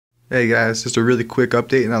Hey guys, just a really quick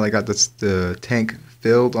update. Now that I got the tank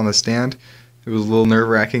filled on the stand. It was a little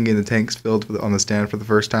nerve-wracking getting the tanks filled on the stand for the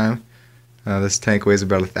first time. This tank weighs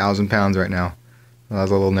about 1,000 pounds right now. That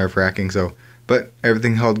was a little nerve-wracking. But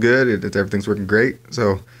everything held good. Everything's working great.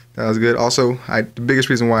 So that was good. Also, the biggest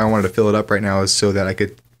reason why I wanted to fill it up right now is so that I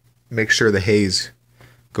could make sure the haze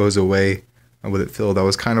goes away with it filled. I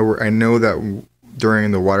was kind of I know that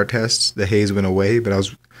during the water tests the haze went away, but I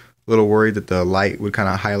was a little worried that the light would kind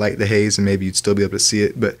of highlight the haze and maybe you'd still be able to see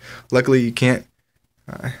it. But luckily you can't.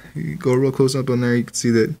 You go real close up on there, you can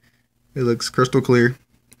see that it looks crystal clear.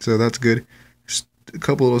 So that's good. Just a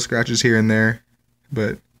couple little scratches here and there,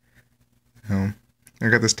 but I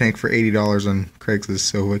got this tank for $80 on Craigslist.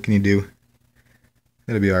 So what can you do?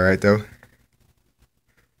 It'll be all right though.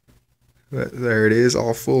 But there it is,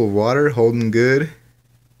 all full of water, holding good.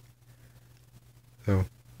 So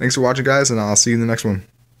thanks for watching, guys, and I'll see you in the next one.